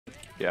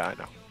Yeah, I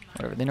know.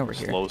 Whatever, they know we're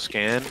here. Slow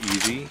scan,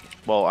 easy.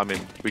 Well, I mean,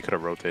 we could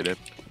have rotated.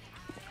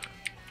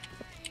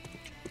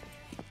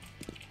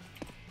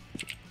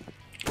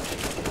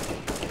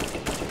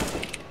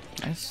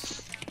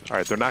 Nice. All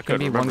right, they're not good.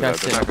 Maybe Remember one guy that.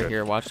 They're sitting not over good.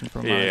 here watching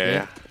from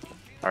Yeah.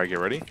 All right, get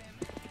ready.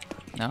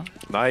 No?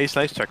 Nice,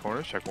 nice. Check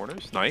corners, check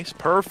corners. Nice,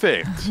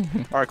 perfect.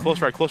 All right,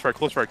 close right, close right,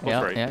 close right,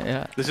 close right.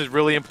 Yeah. This is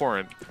really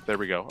important. There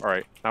we go. All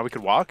right, now we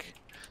could walk.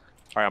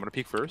 All right, I'm gonna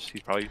peek first.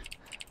 He's probably.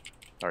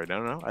 All right,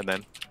 no, and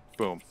then,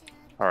 boom.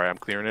 All right, I'm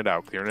clearing it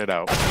out, clearing it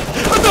out.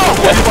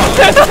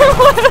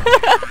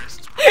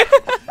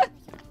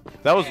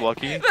 That was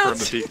lucky for him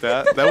to peek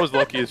that. That was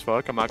lucky as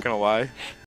fuck. I'm not gonna lie.